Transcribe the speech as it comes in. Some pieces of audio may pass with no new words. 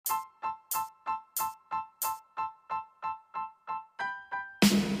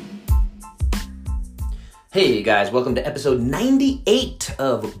Hey guys, welcome to episode 98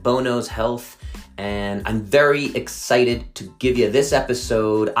 of Bono's Health, and I'm very excited to give you this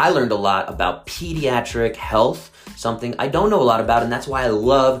episode. I learned a lot about pediatric health, something I don't know a lot about, and that's why I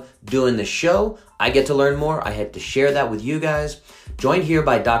love doing the show. I get to learn more. I had to share that with you guys. Joined here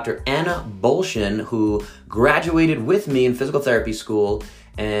by Dr. Anna Bolshin, who graduated with me in physical therapy school,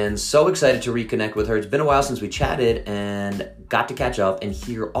 and so excited to reconnect with her. It's been a while since we chatted and got to catch up and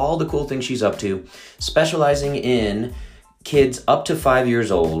hear all the cool things she's up to, specializing in kids up to 5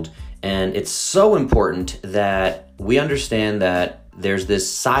 years old. And it's so important that we understand that there's this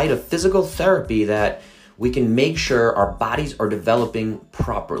side of physical therapy that we can make sure our bodies are developing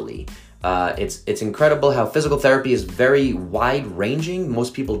properly. It's incredible how physical therapy is very wide-ranging.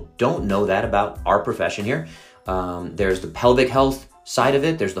 Most people don't know that about our profession here. There's the pelvic health side of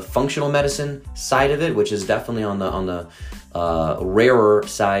it. There's the functional medicine side of it, which is definitely on the rarer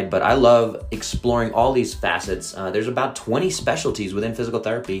side. But I love exploring all these facets. There's about 20 specialties within physical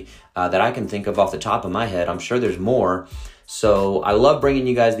therapy that I can think of off the top of my head. I'm sure there's more. So I love bringing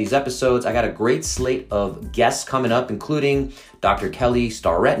you guys these episodes. I got a great slate of guests coming up, including Dr. Kelly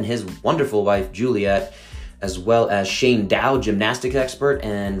Starrett and his wonderful wife, Juliet, as well as Shane Dow, gymnastics expert,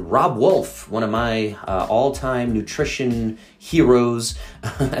 and Rob Wolf, one of my all-time nutrition heroes,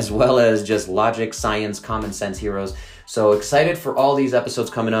 as well as just logic, science, common sense heroes. So excited for all these episodes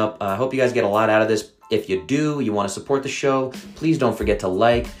coming up. I hope you guys get a lot out of this. If you do, you want to support the show, please don't forget to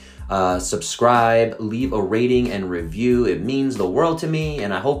like, subscribe, leave a rating and review. It means the world to me,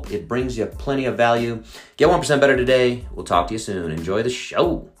 and I hope it brings you plenty of value. Get 1% better today. We'll talk to you soon. Enjoy the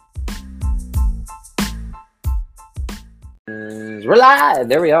show. We're live.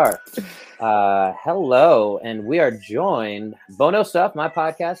 There we are. Hello, and we are joined. Bono Stuff, my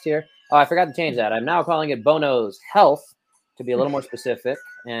podcast here. Oh, I forgot to change that. I'm now calling it Bono's Health to be a little more specific.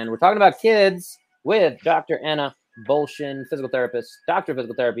 And we're talking about kids with Dr. Anna Bolshin, physical therapist, doctor of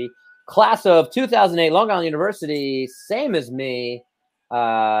physical therapy, class of 2008, Long Island University, same as me.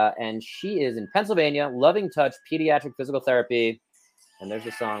 And she is in Pennsylvania, Loving Touch Pediatric Physical Therapy. And there's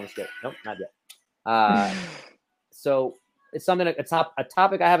the song. Let's get, nope, not yet. So it's something, a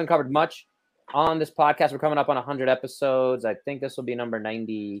topic I haven't covered much on this podcast. We're coming up on 100 episodes. I think this will be number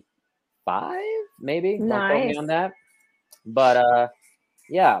 95, maybe. Nice. Don't quote me on that. But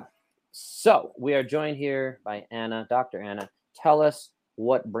yeah. So we are joined here by Anna, Dr. Anna. Tell us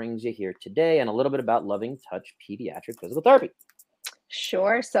what brings you here today and a little bit about Loving Touch Pediatric Physical Therapy.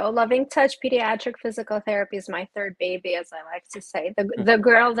 Sure. So Loving Touch Pediatric Physical Therapy is my third baby, as I like to say, the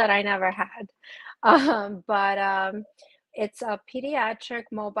girl that I never had. It's a pediatric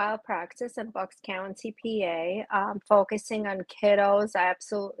mobile practice in Bucks County, PA, focusing on kiddos. I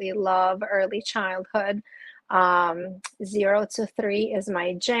absolutely love early childhood. 0 to 3 is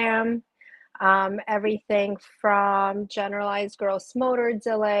my jam. Everything from generalized gross motor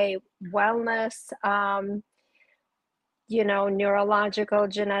delay, wellness, neurological,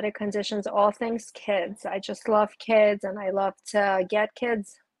 genetic conditions, all things kids. I just love kids, and I love to get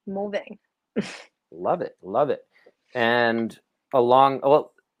kids moving. Love it. And tell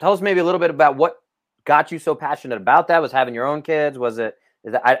us maybe a little bit about what got you so passionate about that. Was having your own kids?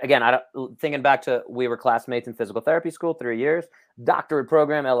 Thinking back to, we were classmates in physical therapy school, 3 years, doctorate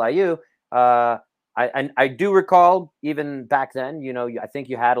program, LIU. I do recall even back then, I think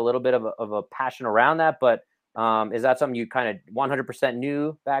you had a little bit of a passion around that, but is that something you kind of 100%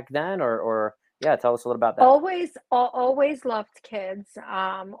 knew back then, or yeah, tell us a little about that. Always loved kids.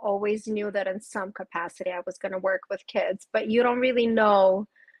 Always knew that in some capacity I was going to work with kids, but you don't really know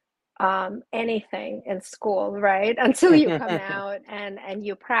anything in school, right? Until you come out and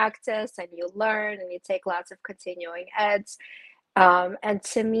you practice and you learn and you take lots of continuing eds. And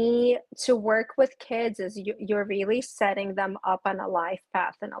to me, to work with kids is you're really setting them up on a life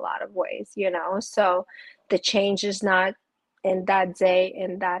path in a lot of ways, so the change is not in that day,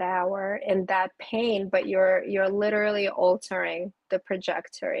 in that hour, in that pain, but you're literally altering the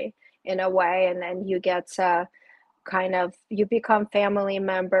trajectory in a way, and then you get to you become family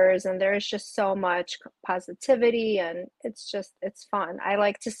members, and there's just so much positivity, and it's fun. I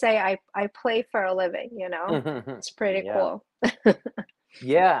like to say I play for a living, it's pretty cool.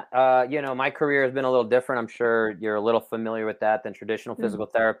 Yeah. My career has been a little different. I'm sure you're a little familiar with that than traditional physical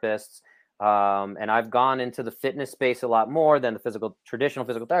therapists. And I've gone into the fitness space a lot more than the traditional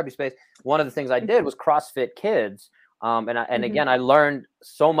physical therapy space. One of the things I did was CrossFit Kids. Again, I learned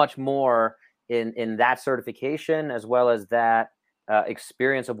so much more in that certification, as well as that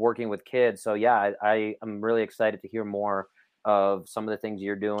experience of working with kids. So yeah, I am really excited to hear more of some of the things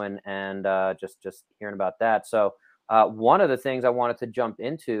you're doing, and just hearing about that. So one of the things I wanted to jump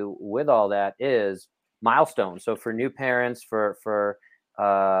into with all that is milestones. So for new parents, for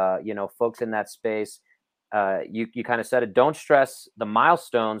folks in that space, you kind of said it. Don't stress the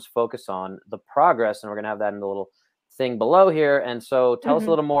milestones. Focus on the progress, and we're gonna have that in the little thing below here. And so, tell us a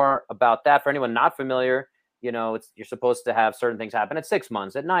little more about that for anyone not familiar. You're supposed to have certain things happen at 6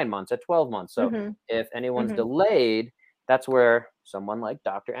 months, at 9 months, at 12 months. So if anyone's delayed, that's where someone like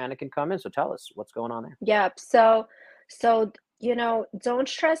Dr. Anna can come in. So tell us what's going on there. Yep. So, don't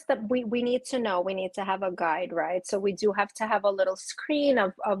stress that we need to know, we need to have a guide, right? So we do have to have a little screen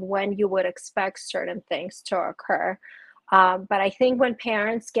of when you would expect certain things to occur. But I think when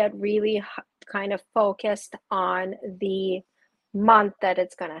parents get really kind of focused on the month that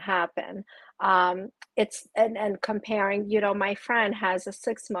it's going to happen, it's and comparing, my friend has a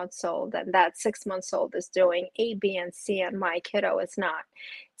 6 months old, and that 6 months old is doing A, B, and C, and my kiddo is not.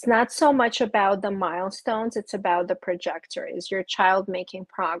 It's not so much about the milestones, it's about the trajectory. Is your child making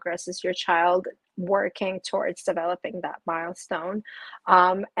progress? Is your child working towards developing that milestone?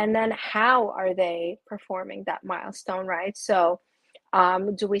 And then how are they performing that milestone, right? So,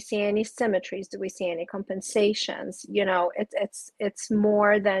 do we see any symmetries? Do we see any compensations? It's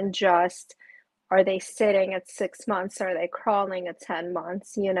more than just, are they sitting at 6 months? Are they crawling at 10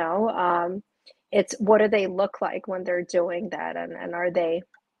 months? It's, what do they look like when they're doing that? And are they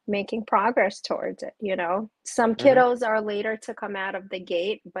making progress towards it? Some kiddos are later to come out of the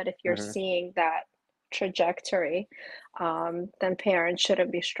gate, but if you're seeing that trajectory, then parents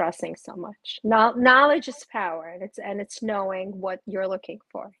shouldn't be stressing so much. Knowledge is power, and it's knowing what you're looking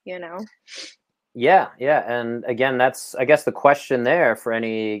for. Yeah, and again, that's, I guess, the question there for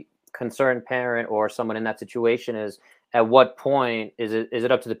any concerned parent or someone in that situation is, at what point is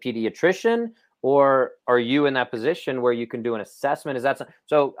it up to the pediatrician, or are you in that position where you can do an assessment? Is that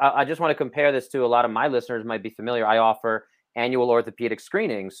so? I just want to compare this to, a lot of my listeners might be familiar. I offer annual orthopedic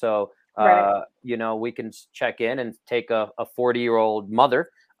screening, so Right. we can check in and take a 40-year-old mother,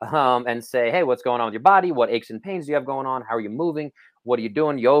 and say, hey, what's going on with your body? What aches and pains do you have going on? How are you moving? What are you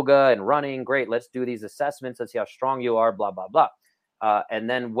doing? Yoga and running? Great. Let's do these assessments. Let's see how strong you are, blah, blah, blah. And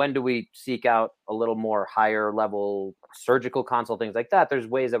then when do we seek out a little more higher level surgical consult, things like that? There's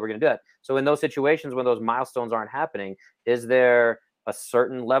ways that we're going to do that. So in those situations when those milestones aren't happening, is there a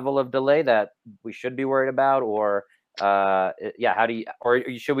certain level of delay that we should be worried about? Or how do you, or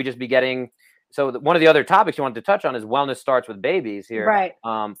should we just be getting, so one of the other topics you wanted to touch on is wellness starts with babies here. Right.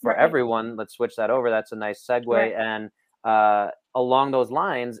 For Right. everyone, let's switch that over. That's a nice segue. Right. And along those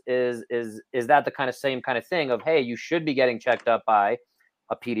lines, is that the same kind of thing of, hey, you should be getting checked up by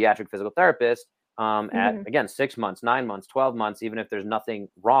a pediatric physical therapist at, again, 6 months, 9 months, 12 months, even if there's nothing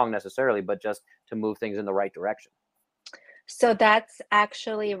wrong necessarily, but just to move things in the right direction? So that's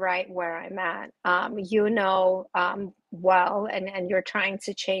actually right where I'm at. Well, and you're trying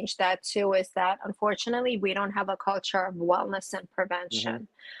to change that too, is that unfortunately we don't have a culture of wellness and prevention.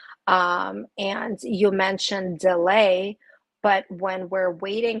 And you mentioned delay, but when we're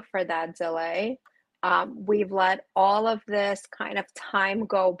waiting for that delay, we've let all of this kind of time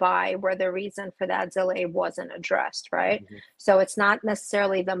go by where the reason for that delay wasn't addressed, right? So it's not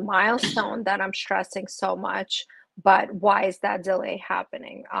necessarily the milestone that I'm stressing so much, but why is that delay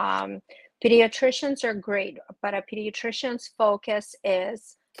happening? Pediatricians are great, but a pediatrician's focus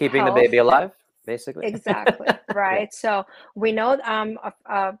is Keeping the health. baby alive, basically. Exactly, Yeah. right? So we know,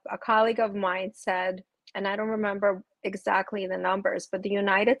 a colleague of mine said, and I don't remember exactly the numbers, but the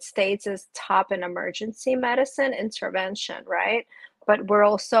United States is top in emergency medicine intervention, right? But we're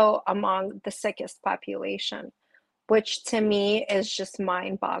also among the sickest population, which to me is just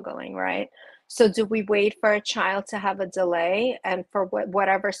mind-boggling, right? So do we wait for a child to have a delay and for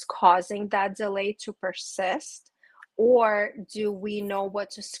whatever's causing that delay to persist? Or do we know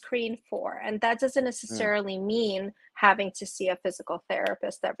what to screen for? And that doesn't necessarily mean having to see a physical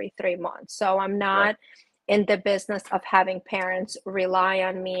therapist every 3 months. So I'm Right. not in the business of having parents rely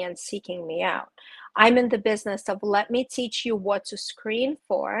on me and seeking me out. I'm in the business of, let me teach you what to screen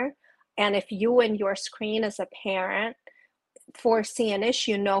for. And if you and your screen as a parent foresee an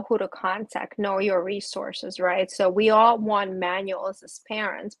issue, know who to contact, know your resources, right? So we all want manuals as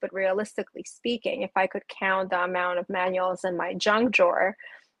parents, but realistically speaking, if I could count the amount of manuals in my junk drawer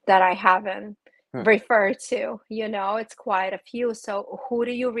that I haven't referred to, it's quite a few. So who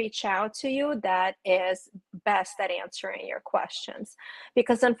do you reach out to you that is best at answering your questions?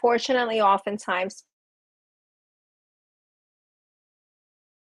 Because unfortunately, oftentimes,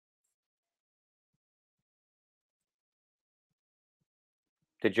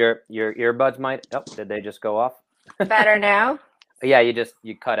 Did your earbuds did they just go off? better now? Yeah,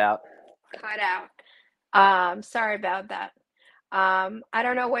 you cut out. Cut out. Sorry about that. I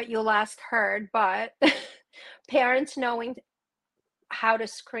don't know what you last heard, but parents knowing how to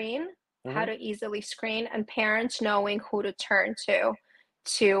screen, how Hmm. to easily screen, and parents knowing who to turn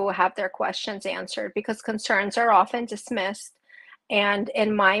to have their questions answered because concerns are often dismissed. And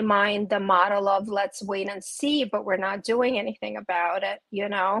in my mind, the model of let's wait and see, but we're not doing anything about it,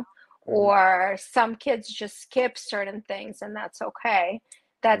 Hmm. or some kids just skip certain things and that's okay.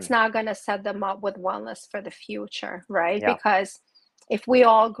 That's Mm. not going to set them up with wellness for the future, right? Yeah. Because if we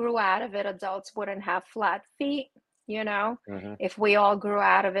all grew out of it, adults wouldn't have flat feet, you know? Hmm. If we all grew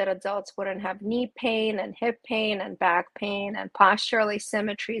out of it, adults wouldn't have knee pain and hip pain and back pain and postural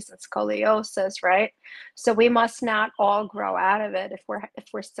asymmetries and scoliosis, right? So we must not all grow out of it if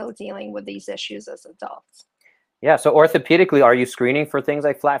we're still dealing with these issues as adults. Yeah. So orthopedically, are you screening for things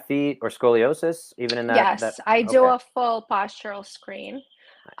like flat feet or scoliosis, even in that? Yes, I do Okay. a full postural screen.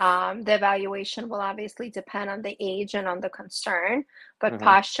 Nice. The evaluation will obviously depend on the age and on the concern, but Hmm.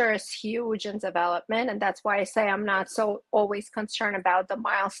 posture is huge in development. And that's why I say I'm not so always concerned about the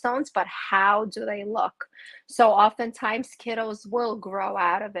milestones, but how do they look? So oftentimes kiddos will grow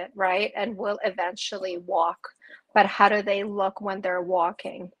out of it, right? And will eventually walk. But how do they look when they're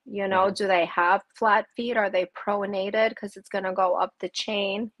walking? Hmm. Do they have flat feet? Are they pronated? Because it's going to go up the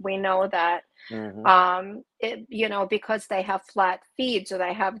chain. We know that Hmm. because they have flat feet, so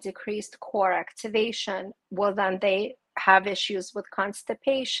they have decreased core activation, well then they have issues with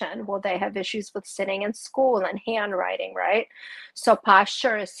constipation, will they have issues with sitting in school and handwriting, right? So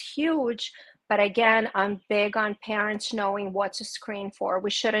posture is huge, but again, I'm big on parents knowing what to screen for.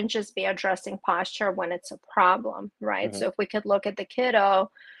 We shouldn't just be addressing posture when it's a problem, right? Hmm. So if we could look at the kiddo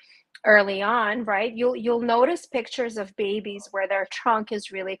early on, right? You'll notice pictures of babies where their trunk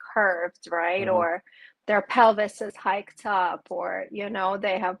is really curved, right? Hmm. Or their pelvis is hiked up, or they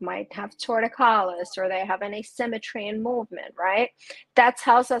might have torticollis, or they have an asymmetry in movement, right? That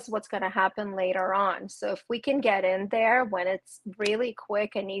tells us what's going to happen later on. So if we can get in there when it's really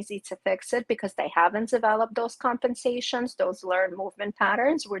quick and easy to fix it because they haven't developed those compensations, those learned movement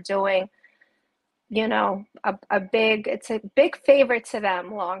patterns, we're doing it's a big favor to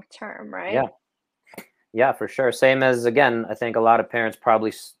them long term, right? Yeah. Yeah, for sure. Same as, again, I think a lot of parents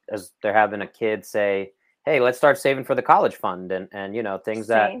probably, as they're having a kid, say, "Hey, let's start saving for the college fund," and things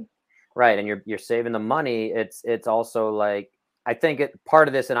that, Same. right, and you're saving the money. It's also like, I think part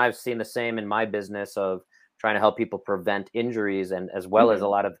of this, and I've seen the same in my business of trying to help people prevent injuries and as well as a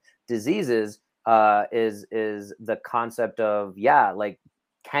Hmm. lot of diseases. Is the concept of, yeah, like,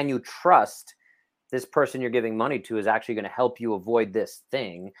 can you trust this person you're giving money to is actually going to help you avoid this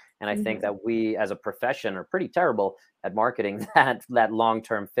thing? And I think Hmm. that we as a profession are pretty terrible at marketing that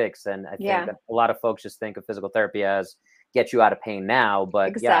long-term fix. And I think Yeah, that a lot of folks just think of physical therapy as get you out of pain now. But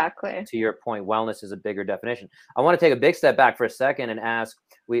yeah, exactly. to your point, wellness is a bigger definition. I want to take a big step back for a second and ask,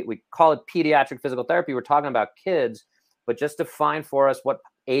 we call it pediatric physical therapy. We're talking about kids, but just define for us what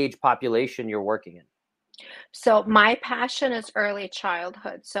age population you're working in. So my passion is early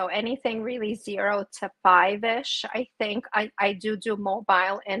childhood. So anything really 0 to 5-ish. I think I do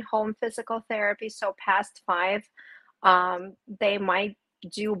mobile and home physical therapy. So past 5, they might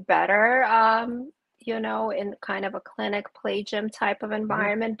do better, in kind of a clinic play gym type of Mhm.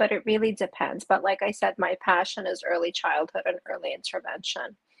 environment, but it really depends. But like I said, my passion is early childhood and early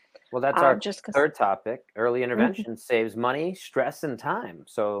intervention. Well, that's our Just because. third topic. Early intervention saves money, stress, and time.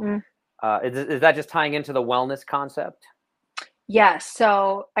 So, Mm. is that just tying into the wellness concept? Yes.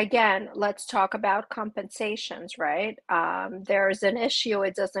 So again, let's talk about compensations, right? There's an issue,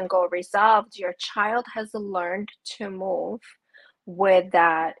 it doesn't go resolved. Your child has learned to move with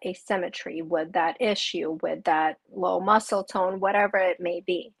that asymmetry, with that issue, with that low muscle tone, whatever it may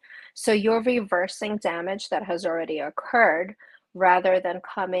be. So you're reversing damage that has already occurred rather than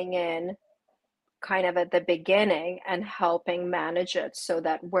coming in kind of at the beginning and helping manage it so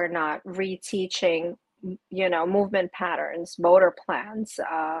that we're not reteaching movement patterns, motor plans.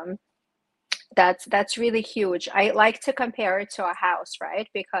 That's really huge. I like to compare it to a house, right?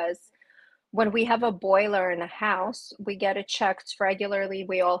 Because when we have a boiler in a house, we get it checked regularly.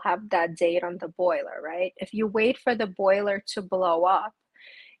 We all have that date on the boiler, right? If you wait for the boiler to blow up,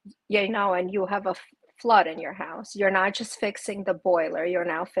 and you have a flood in your house, you're not just fixing the boiler, you're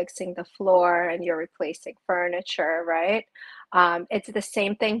now fixing the floor and you're replacing furniture, right? It's the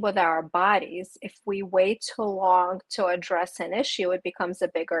same thing with our bodies. If we wait too long to address an issue, it becomes a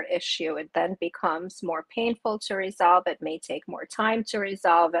bigger issue. It then becomes more painful to resolve. It may take more time to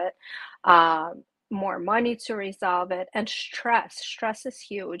resolve it, more money to resolve it, and stress is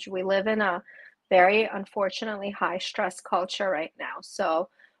huge. We live in a very unfortunately high stress culture right now. So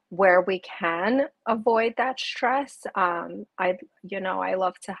where we can avoid that stress, I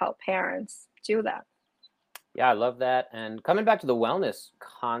love to help parents do that. Yeah, I love that. And coming back to the wellness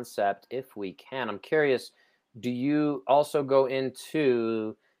concept, if we can, I'm curious, do you also go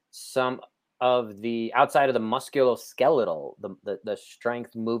into some of the outside of the musculoskeletal, the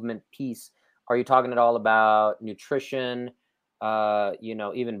strength movement piece? Are you talking at all about nutrition,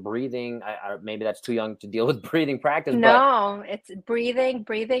 even breathing? Maybe that's too young to deal with breathing practice, but No, it's breathing.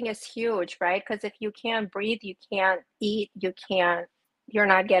 Breathing is huge, right? Because if you can't breathe, you can't eat, you're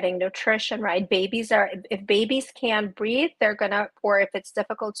not getting nutrition, right? If babies can't breathe, or if it's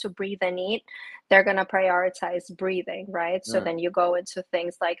difficult to breathe and eat, they're gonna prioritize breathing, right? So mm, then you go into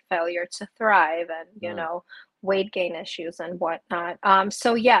things like failure to thrive and, mm, weight gain issues and whatnot.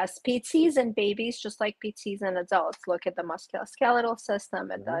 So yes, PTs in babies, just like PTs in adults, look at the musculoskeletal system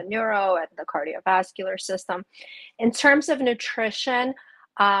and mhm, the neuro and the cardiovascular system. In terms of nutrition,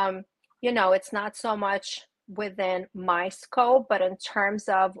 it's not so much within my scope, but in terms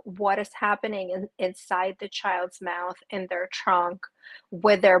of what is happening inside the child's mouth, in their trunk,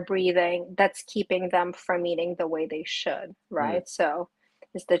 with their breathing, that's keeping them from eating the way they should, mm. right? So,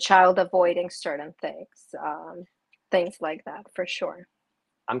 is the child avoiding certain things? Things like that, for sure.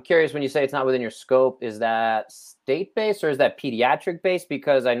 I'm curious, when you say it's not within your scope, is that state-based or is that pediatric-based?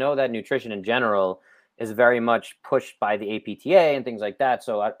 Because I know that nutrition in general is very much pushed by the APTA and things like that.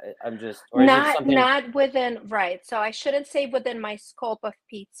 So I'm just, or is it Not something? not within, right. So I shouldn't say within my scope of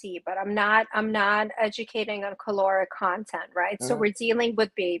PT, but I'm not educating on caloric content, right? So Mhm. we're dealing with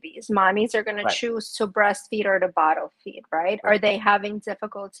babies. Mommies are going to Right, choose to breastfeed or to bottle feed, right? right. Are they having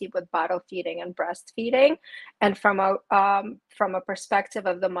difficulty with bottle feeding and breastfeeding? And from a perspective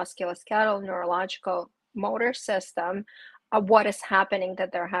of the musculoskeletal neurological motor system, what is happening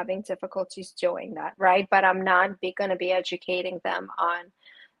that they're having difficulties doing that, right? But I'm not going to be educating them on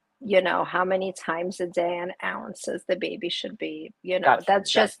how many times a day and ounces the baby should be, Gotcha, that's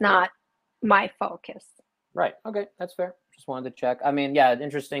gotcha. just not my focus. Right. Okay, that's fair. Just wanted to check. I mean, yeah,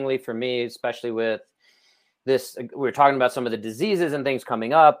 interestingly for me, especially with this, we're talking about some of the diseases and things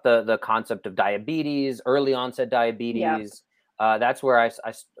coming up, the concept of diabetes, early onset Yep. diabetes. That's where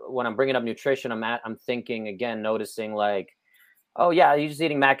when I'm bringing up nutrition, I'm thinking again, noticing like, oh yeah, you're just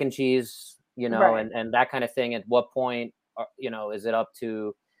eating mac and cheese, Right. and that kind of thing. At what point, is it up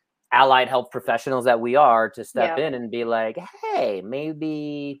to allied health professionals that we are to step Yep. in and be like, hey,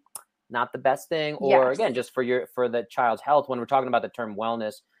 maybe not the best thing, or Yes. again, just for the child's health. When we're talking about the term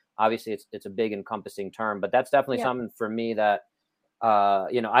wellness, obviously it's a big encompassing term, but that's definitely Yep. something for me that I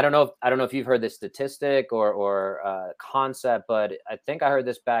don't know if you've heard this statistic or concept, but I think I heard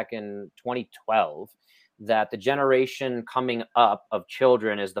this back in 2012 that the generation coming up of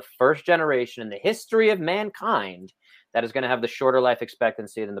children is the first generation in the history of mankind that is going to have the shorter life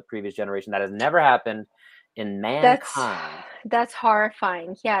expectancy than the previous generation. That has never happened in That's mankind. that's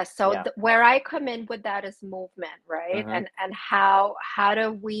horrifying. Yeah. So Yeah. where I come in with that is movement, right? Hmm. And how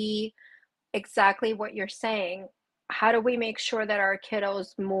do we, exactly what you're saying, how do we make sure that our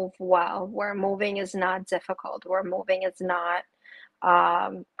kiddos move well, where moving is not difficult, where moving is not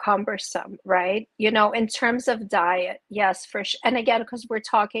cumbersome, right? In terms of diet, yes, for sure. And again, because we're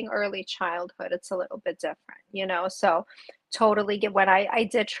talking early childhood, it's a little bit different, so totally get, when I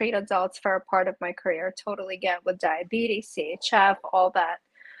did treat adults for a part of my career, totally get with diabetes, CHF, all that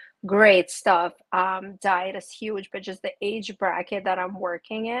great stuff. Diet is huge, but just the age bracket that I'm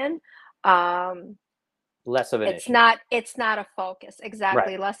working in, um, Less of an it's issue. not it's not a focus, Right.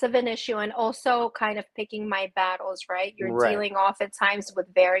 exactly, less of an issue, and also kind of picking my battles, right? You're Right. dealing oftentimes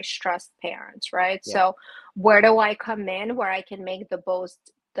with very stressed parents, right? Yeah. So where do I come in where I can make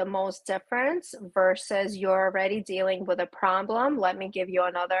the most difference versus you're already dealing with a problem? Let me give you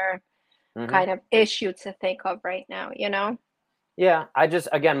another Hmm. kind of issue to think of right now. Yeah, I just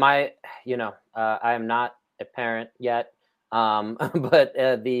again I am not a parent yet, but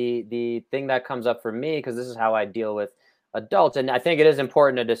the thing that comes up for me, because this is how I deal with adults, and I think it is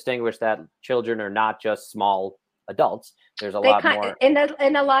important to distinguish that children are not just small adults. There's a They lot kind more.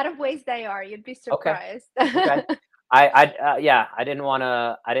 in a lot of ways they are. You'd be Okay, surprised. okay. Yeah, I didn't want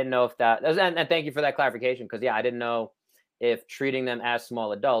to. I didn't know if and thank you for that clarification, because yeah, I didn't know if treating them as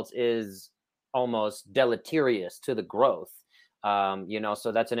small adults is almost deleterious to the growth.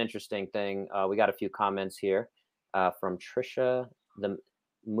 So that's an interesting thing. We got a few comments here from Trisha. The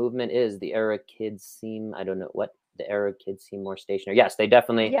movement is the era kids seem. I don't know what the era kids seem more stationary. Yes, they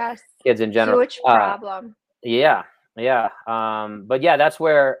definitely, Yes, kids in general. huge problem. Yeah, yeah. But yeah, that's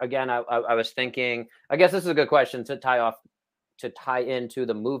where again I was thinking. I guess this is a good question to tie into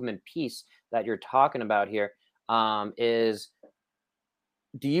the movement piece that you're talking about here. Is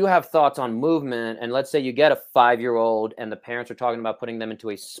do you have thoughts on movement? And let's say you get a 5-year-old and the parents are talking about putting them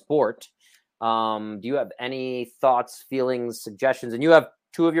into a sport. Do you have any thoughts, feelings, suggestions? And you have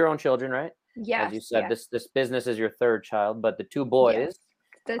two of your own children, right? As Yes, you said, yes, this business is your third child, but the two yes. boys,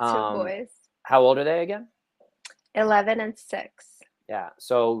 The two um, boys, how old are they again? 11 and 6. Yeah.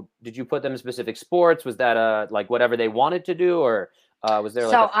 So did you put them in specific sports? Was that like whatever they wanted to do, or was there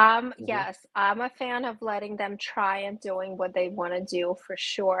like a? So, Mhm. yes, I'm a fan of letting them try and doing what they want to do for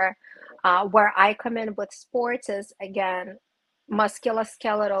sure. Where I come in with sports is again,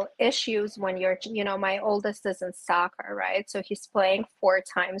 musculoskeletal issues when my oldest is in soccer, right? So he's playing 4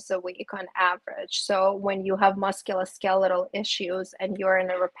 times a week on average. So when you have musculoskeletal issues and you're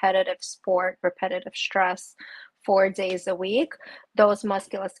in a repetitive sport, repetitive stress 4 days a week, those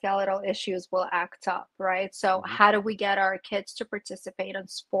musculoskeletal issues will act up, right? So, Mhm. how do we get our kids to participate in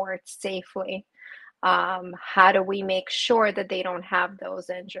sports safely? How do we make sure that they don't have those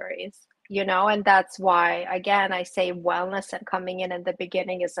injuries? And that's why, again, I say wellness and coming in the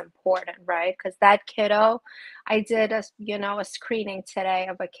beginning is important, right? Because that kiddo, I did a screening today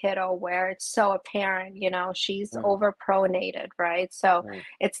of a kiddo where it's so apparent, she's Mm, overpronated, right? So mm,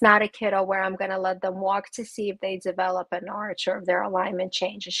 it's not a kiddo where I'm going to let them walk to see if they develop an arch or if their alignment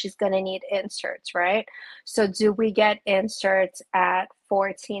changes. She's going to need inserts, right? So do we get inserts at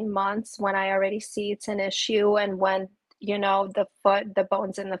 14 months when I already see it's an issue and when the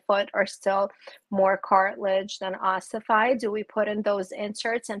bones in the foot are still more cartilage than ossified? Do we put in those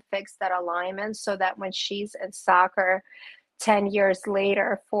inserts and fix that alignment so that when she's in soccer 10 years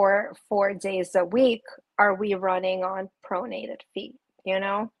later for 4 days a week, are we running on pronated feet, you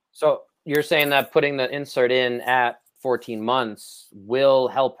know? So you're saying that putting the insert in at 14 months will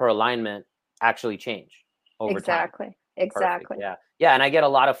help her alignment actually change over time. Exactly. Perfect. Exactly. Yeah. Yeah. And I get a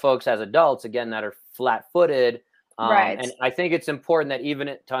lot of folks as adults, again, that are flat footed. Right. And I think it's important that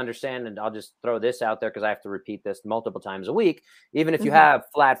to understand, and I'll just throw this out there because I have to repeat this multiple times a week. Even if you Mhm. have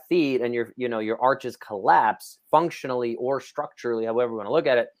flat feet and your arches collapse functionally or structurally, however you want to look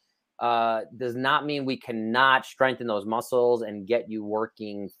at it, does not mean we cannot strengthen those muscles and get you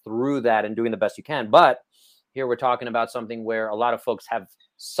working through that and doing the best you can. But here we're talking about something where a lot of folks have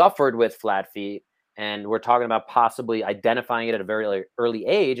suffered with flat feet, and we're talking about possibly identifying it at a very early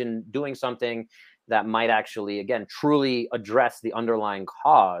age and doing something that might actually, again, truly address the underlying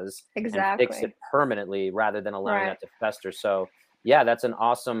cause and fix it Exactly. permanently rather than allowing Right. that to fester. So yeah, that's an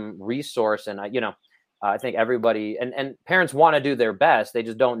awesome resource. And I think everybody and parents want to do their best. They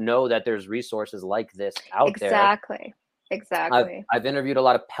just don't know that there's resources like this out there. Exactly. I've Exactly. I've interviewed a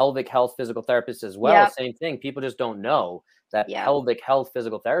lot of pelvic health physical therapists as well. Yep. Same thing. People just don't know that Yep. pelvic health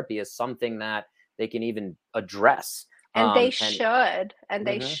physical therapy is something that they can even address. And they And should. And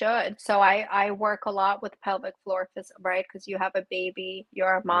they mhm, should. So I work a lot with pelvic floor right? Because you have a baby,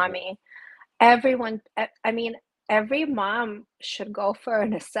 you're a mhm, mommy. Everyone, I mean, every mom should go for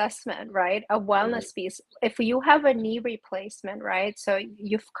an assessment, right? A mhm, wellness piece. If you have a knee replacement, right? So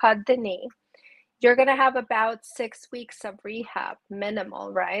you've cut the knee, you're going to have about 6 weeks of rehab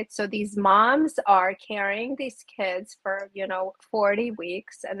minimal, right? So these moms are carrying these kids for 40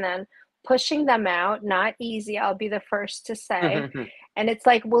 weeks and then pushing them out, not easy, I'll be the first to say. mhm. And it's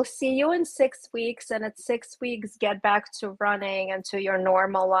like, we'll see you in 6 weeks, and at 6 weeks get back to running and to your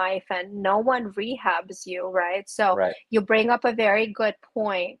normal life, and no one rehabs you, right? So Right. you bring up a very good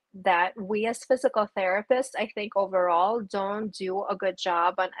point that we as physical therapists, I think overall, don't do a good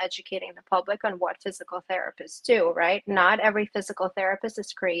job on educating the public on what physical therapists do, right? Not every physical therapist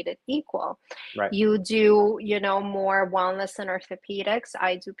is created equal. Right. You do, more wellness and orthopedics.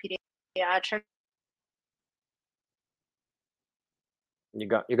 I do pediatrics.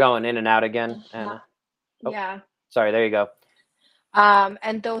 You're going in and out again, Anna. Oh, Yeah. sorry. There you go.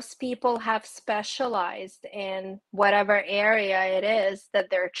 And those people have specialized in whatever area it is that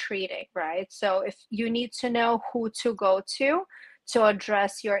they're treating, right? So if you need to know who to go to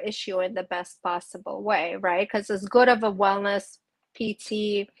address your issue in the best possible way, right? Because as good of a wellness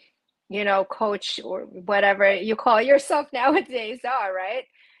PT, coach or whatever you call yourself nowadays are, right?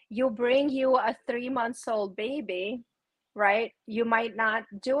 You bring you a 3 months old baby, right? You might not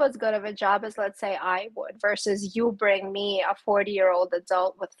do as good of a job as, let's say, I would, versus you bring me a 40-year-old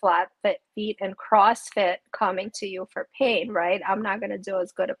adult with flat fit feet and CrossFit coming to you for pain, right? I'm not going to do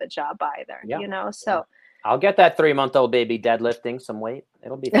as good of a job either, Yeah. Yeah. So I'll get that 3-month-old baby deadlifting some weight.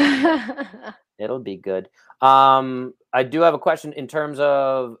 It'll be fine. It'll be good. I do have a question in terms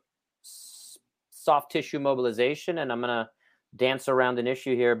of soft tissue mobilization, and I'm gonna dance around an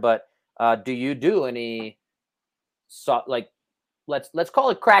issue here. But do you do any soft, like let's call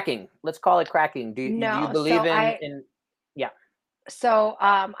it cracking? Let's call it cracking. Do you no, believe so in I in? Yeah. So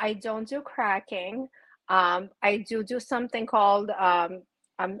I don't do cracking. I do something called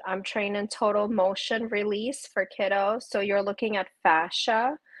I'm training total motion release for kiddos. So you're looking at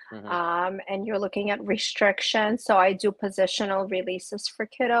fascia, Hmm. and you're looking at restriction. So I do positional releases for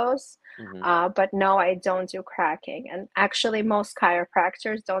kiddos. Hmm. But no, I don't do cracking. And actually, most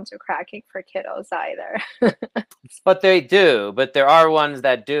chiropractors don't do cracking for kiddos either. But they do. But there are ones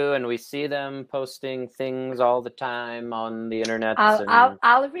that do, and we see them posting things all the time on the internet. And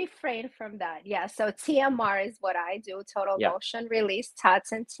I'll refrain from that. Yeah. So TMR is what I do, total yeah, motion release,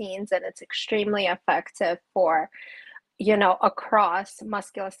 tots and teens, and it's extremely effective for, across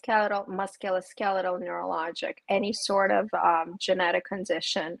musculoskeletal, neurologic, any sort of genetic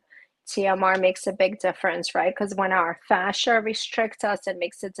condition. TMR makes a big difference, right? Because when our fascia restricts us, it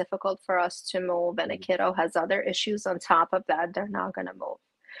makes it difficult for us to move, and a mhm, kiddo has other issues on top of that, they're not going to move.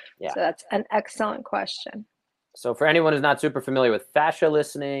 yeah. So that's an excellent question. So for anyone who's not super familiar with fascia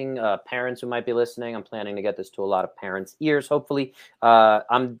listening, parents who might be listening, I'm planning to get this to a lot of parents' ears. Hopefully,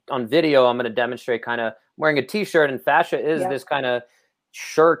 I'm on video. I'm going to demonstrate kind of wearing a t-shirt, and fascia is Yep. this kind of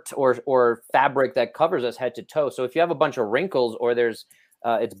shirt or fabric that covers us head to toe. So if you have a bunch of wrinkles or there's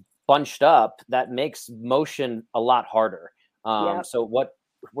it's bunched up, that makes motion a lot harder. Yep. So what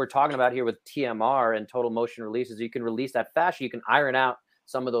we're talking about here with TMR and total motion releases, you can release that fascia, you can iron out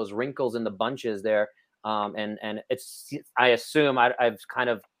some of those wrinkles in the bunches there, and it's I assume I've kind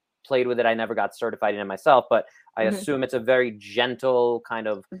of played with it. I never got certified in it myself, but I Mhm. assume it's a very gentle kind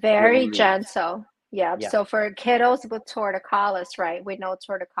of Very release. gentle. Yep. Yeah. So for kiddos with torticollis, right? We know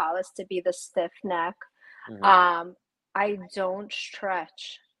torticollis to be the stiff neck. Hmm. Um, I don't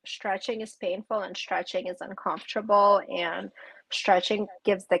stretch. Stretching is painful and stretching is uncomfortable, and stretching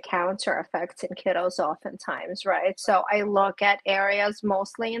gives the counter effect in kiddos oftentimes, right? So I look at areas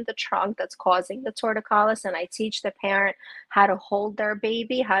mostly in the trunk that's causing the torticollis, and I teach the parent how to hold their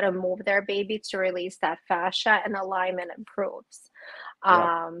baby, how to move their baby to release that fascia, and alignment improves.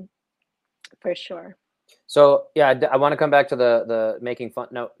 Yeah. Um, for sure. So yeah, I want to come back to the making fun.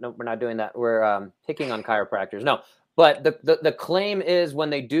 No, no, we're not doing that. We're picking on chiropractors. No, but the claim is when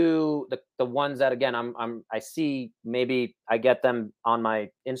they do the ones that again I see, maybe I get them on my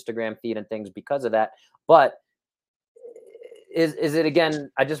Instagram feed and things because of that. But is it again?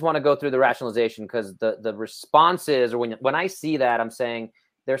 I just want to go through the rationalization because the response is, or when I see that, I'm saying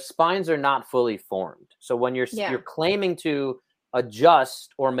their spines are not fully formed. So when you're Yeah. claiming to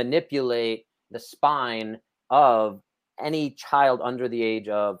adjust or manipulate the spine of any child under the age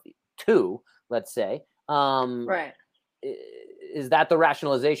of 2, let's say, Right. is that the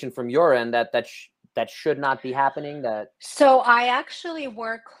rationalization from your end that should not be happening? That So I actually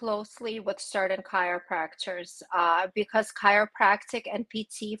work closely with certain chiropractors because chiropractic and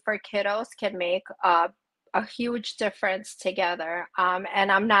PT for kiddos can make a huge difference together.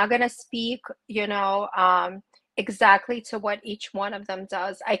 And I'm not going to speak, exactly to what each one of them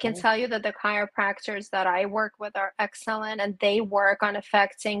does. I can Mhm. tell you that the chiropractors that I work with are excellent, and they work on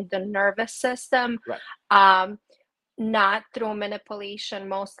affecting the nervous system. Right. Um, Not through manipulation,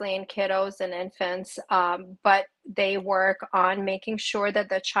 mostly in kiddos and infants, but they work on making sure that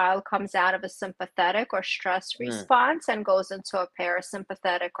the child comes out of a sympathetic or stress Mm, response and goes into a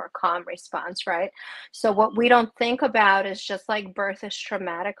parasympathetic or calm response, right? So, what we don't think about is just like birth is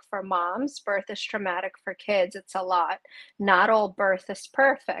traumatic for moms, birth is traumatic for kids. It's a lot. Not all birth is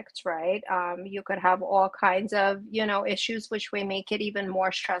perfect, right? You could have all kinds of, issues which may make it even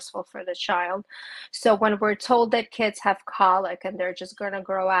more stressful for the child. So when we're told that kids have colic and they're just going to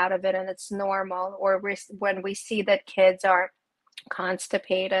grow out of it and it's normal, or when we see that kids are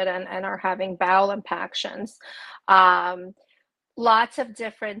constipated and are having bowel impactions, um, lots of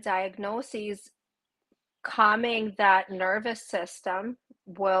different diagnoses, calming that nervous system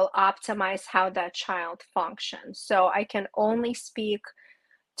will optimize how that child functions. So I can only speak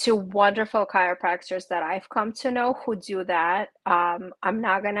to wonderful chiropractors that I've come to know who do that. I'm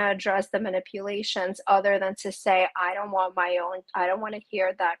not going to address the manipulations other than to say, I don't want to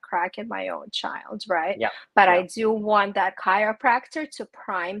hear that crack in my own child, right? yeah. But Yeah. I do want that chiropractor to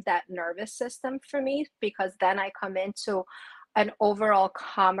prime that nervous system for me, because then I come into an overall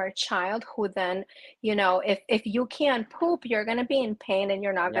calmer child who then, if you can't poop, you're going to be in pain and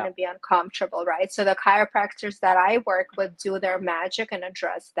you're not going Yeah. to be uncomfortable, right? So the chiropractors that I work with do their magic and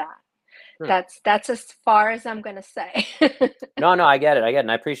address that. Hmm. That's as far as I'm going to say. No, no, I get it. I get it.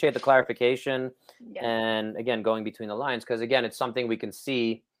 And I appreciate the clarification. Yeah. And again, going between the lines, because again, it's something we can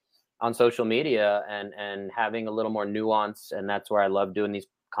see on social media and having a little more nuance. And that's where I love doing these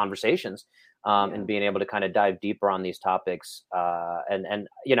conversations, Yeah. and being able to kind of dive deeper on these topics. And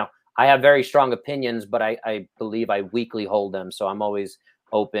I have very strong opinions, but I believe I weakly hold them. So I'm always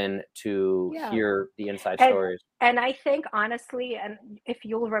open to Yeah. hear the inside And stories. and I think honestly, and if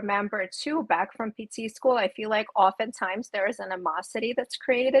you'll remember too, back from PT school, I feel like oftentimes there is an animosity that's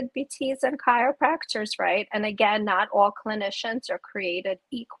created PTs and chiropractors, right? And again, not all clinicians are created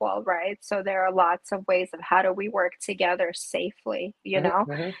equal, right? So there are lots of ways of how do we work together safely, you Mhm, know?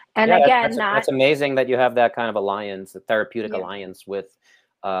 mhm. And Yeah, again, not that's amazing that you have that kind of alliance, a therapeutic yeah, alliance with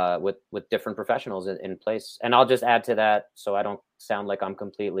different professionals in place. And I'll just add to that, so I don't sound like I'm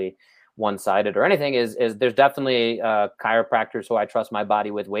completely one-sided or anything. Is there's definitely chiropractors who I trust my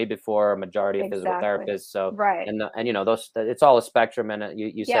body with way before a majority of physical exactly. therapists. So Right. and you know those it's all a spectrum, and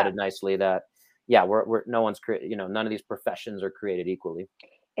you said Yeah. it nicely that yeah we're no one's you know none of these professions are created equally.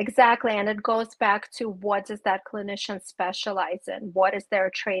 Exactly, and it goes back to what does that clinician specialize in? What is their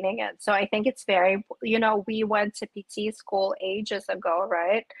training in? So I think it's very, we went to PT school ages ago,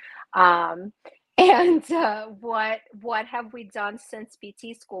 right? Um, and what have we done since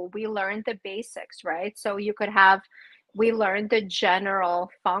PT school? We learned the basics, right? So we learned the general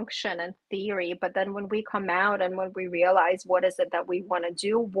function and theory, but then when we come out and when we realize what is it that we want to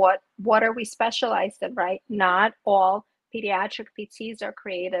do, what are we specialized in, right? Not all pediatric PTs are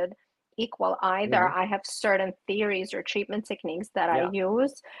created equal either. Mhm. I have certain theories or treatment techniques that I Yeah.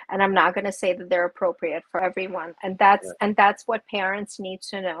 use, and I'm not going to say that they're appropriate for everyone. And Yeah. that's what parents need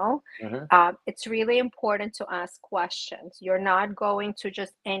to know. Mhm. It's really important to ask questions. You're not going to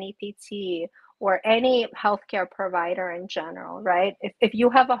just any PT or any healthcare provider in general, right? If you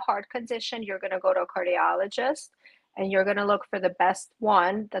have a heart condition, you're going to go to a cardiologist and you're going to look for the best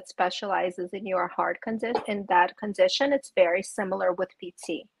one that specializes in your heart condition. In that condition, it's very similar with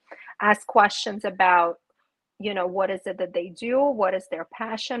PT. Ask questions about, what is it that they do, what is their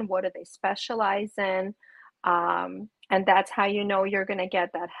passion, what do they specialize in, and that's how you know you're going to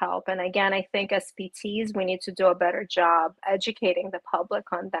get that help. And again, I think as PTs we need to do a better job educating the public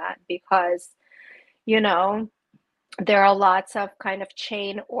on that, because you know there are lots of kind of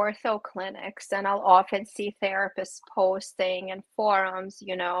chain ortho clinics, and I'll often see therapists posting in forums,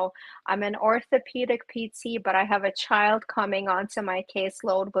 I'm an orthopedic PT, but I have a child coming onto my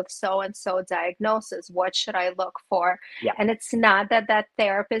caseload with so and so diagnosis. What should I look for? Yeah. And it's not that that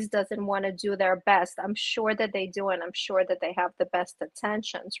therapist doesn't want to do their best. I'm sure that they do, and I'm sure that they have the best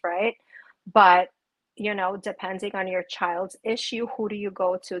intentions, right? But depending on your child's issue, who do you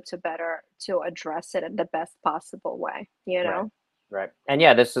go to better to address it in the best possible way, you Right. know? Right. And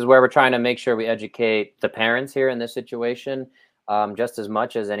yeah, this is where we're trying to make sure we educate the parents here in this situation, just as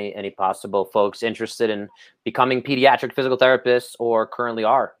much as any possible folks interested in becoming pediatric physical therapists or currently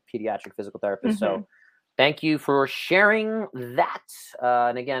are pediatric physical therapists. Hmm. So thank you for sharing that.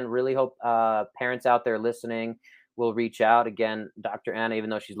 And again, really hope parents out there listening will reach out. Again, Dr. Anna, even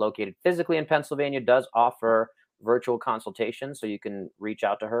though she's located physically in Pennsylvania, does offer virtual consultations, so you can reach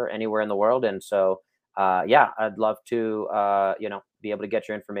out to her anywhere in the world. And so yeah, I'd love to, be able to get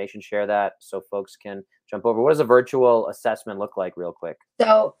your information, share that so folks can jump over. What does a virtual assessment look like, real quick?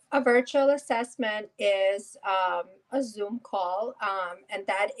 So a virtual assessment is a Zoom call, and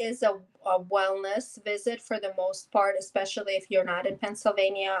that is a wellness visit for the most part, especially if you're not in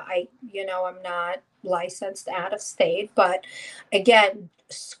Pennsylvania. I'm not licensed out of state, but again,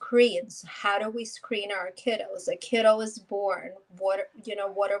 screens. How do we screen our kiddos? A kiddo is born. What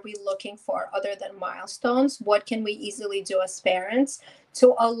are we looking for other than milestones? What can we easily do as parents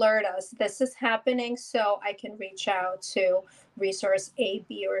to alert us this is happening so I can reach out to resource A,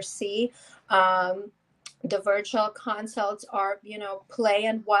 B, or C. Um, the virtual consults are, play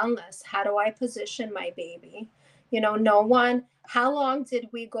and wellness. How do I position my baby? No one, how long did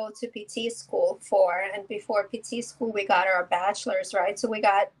we go to PT school for? And before PT school, we got our bachelor's, right? So we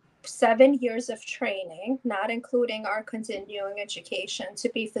got 7 years of training, not including our continuing education to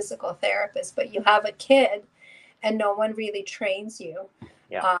be physical therapists. But you have a kid and no one really trains you.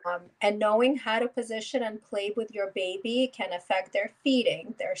 Yeah. And knowing how to position and play with your baby can affect their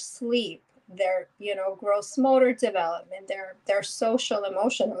feeding, their sleep, their gross motor development, their social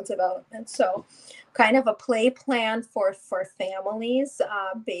emotional development. So kind of a play plan for families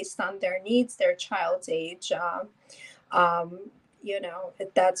based on their needs, their child's age.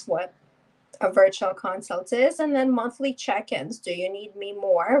 That's what a virtual consult is. And then monthly check-ins. Do you need me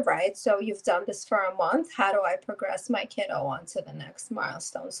more, right? So you've done this for a month. How do I progress my kiddo on to the next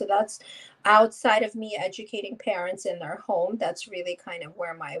milestone? So that's outside of me educating parents in their home. That's really kind of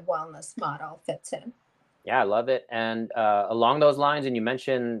where my wellness model fits in. Yeah, I love it. And along those lines, and you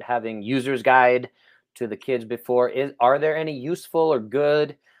mentioned having user's guide to the kids before. Are there any useful or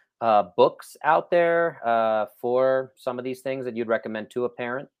good books out there for some of these things that you'd recommend to a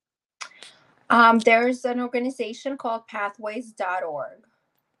parent? There's an organization called pathways.org,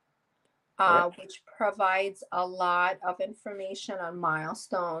 Okay. which provides a lot of information on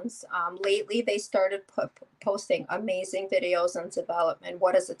milestones. Lately, they started posting amazing videos on development.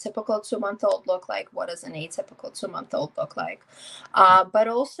 What does a typical 2-month-old look like? What does an atypical 2-month-old look like? But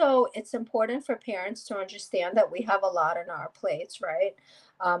also, it's important for parents to understand that we have a lot on our plates, right?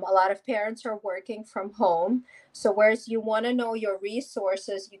 A lot of parents are working from home. So, whereas you want to know your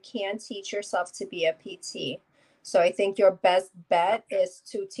resources, you can't teach yourself to be a PT. So I think your best bet is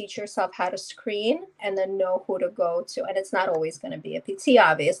to teach yourself how to screen and then know who to go to. And it's not always going to be a PT,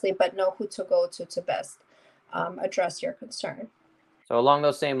 obviously, but know who to go to best address your concern. So along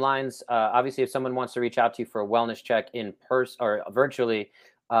those same lines, obviously, if someone wants to reach out to you for a wellness check in person or virtually,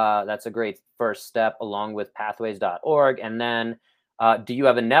 that's a great first step along with pathways.org. And then do you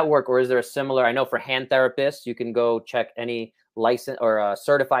have a network, or is there a similar? I know for hand therapists, you can go check any licensed or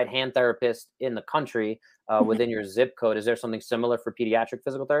certified hand therapist in the country within your zip code. Is there something similar for pediatric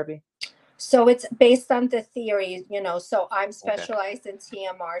physical therapy? So it's based on the theory, so I'm Okay. specialized in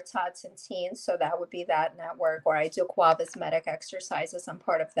TMR, tots, and teens. So that would be that network, or I do Quavasmetic exercises. I'm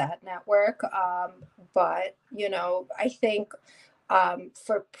part of that network. But, I think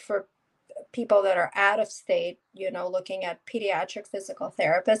for people that are out of state, looking at pediatric physical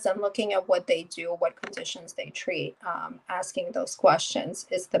therapists and looking at what they do, what conditions they treat, asking those questions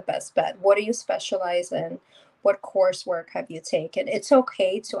is the best bet. What do you specialize in? What coursework have you taken? It's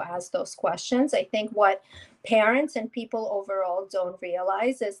okay to ask those questions. I think what parents and people overall don't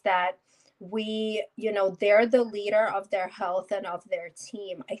realize is that they're the leader of their health and of their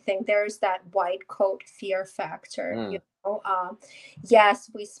team. I think there's that white coat fear factor. Yes,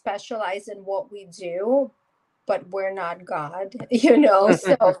 we specialize in what we do, but we're not God,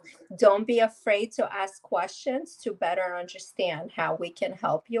 so don't be afraid to ask questions to better understand how we can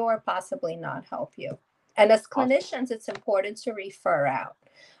help you or possibly not help you. And as clinicians, it's important to refer out.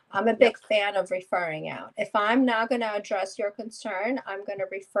 I'm a big fan of referring out. If I'm not going to address your concern, I'm going to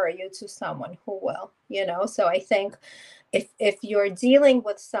refer you to someone who will, So I think if you're dealing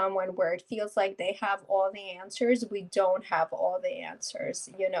with someone where it feels like they have all the answers, we don't have all the answers,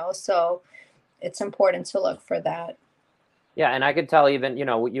 So it's important to look for that. Yeah, and I could tell even,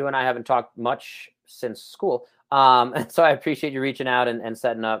 you and I haven't talked much since school. And so I appreciate you reaching out and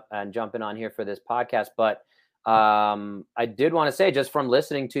setting up and jumping on here for this podcast. But I did want to say, just from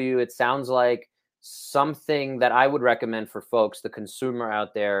listening to you, it sounds like something that I would recommend for folks, the consumer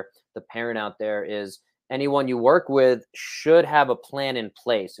out there, the parent out there, is anyone you work with should have a plan in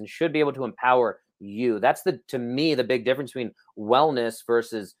place and should be able to empower you. That's to me, the big difference between wellness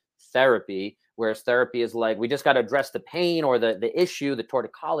versus therapy. Whereas therapy is like, we just got to address the pain or the issue, the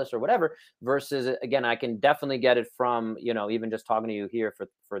torticollis or whatever, versus, again, I can definitely get it from, even just talking to you here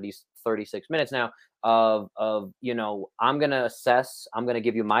for these 36 minutes now of I'm going to assess, I'm going to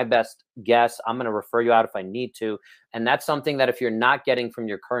give you my best guess. I'm going to refer you out if I need to. And that's something that if you're not getting from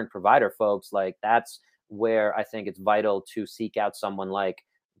your current provider, folks, like that's where I think it's vital to seek out someone like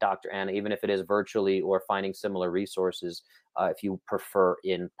Dr. Anna, even if it is virtually or finding similar resources if you prefer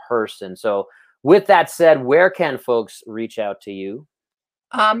in person. So with that said, where can folks reach out to you?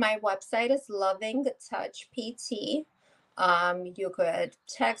 My website is Loving Touch PT. You could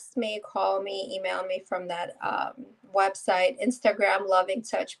text me, call me, email me from that website. Instagram, Loving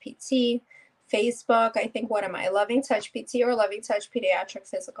Touch PT. Facebook, I think, what am I? Loving Touch PT or Loving Touch Pediatric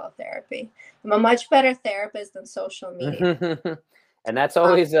Physical Therapy. I'm a much better therapist than social media. And that's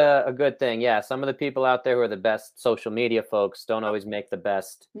always a good thing. Yeah, some of the people out there who are the best social media folks don't always make the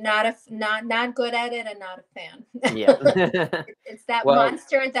best. Not good at it and not a fan. Yeah. It's that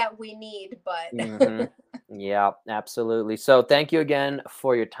monster that we need, but yeah, absolutely. So thank you again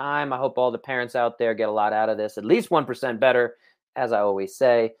for your time. I hope all the parents out there get a lot out of this, at least 1% better, as I always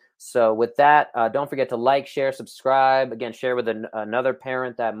say. So with that, don't forget to like, share, subscribe. Again, share with another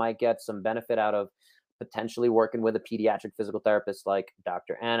parent that might get some benefit out of potentially working with a pediatric physical therapist like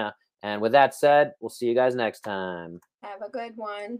Dr. Anna. And with that said, we'll see you guys next time. Have a good one.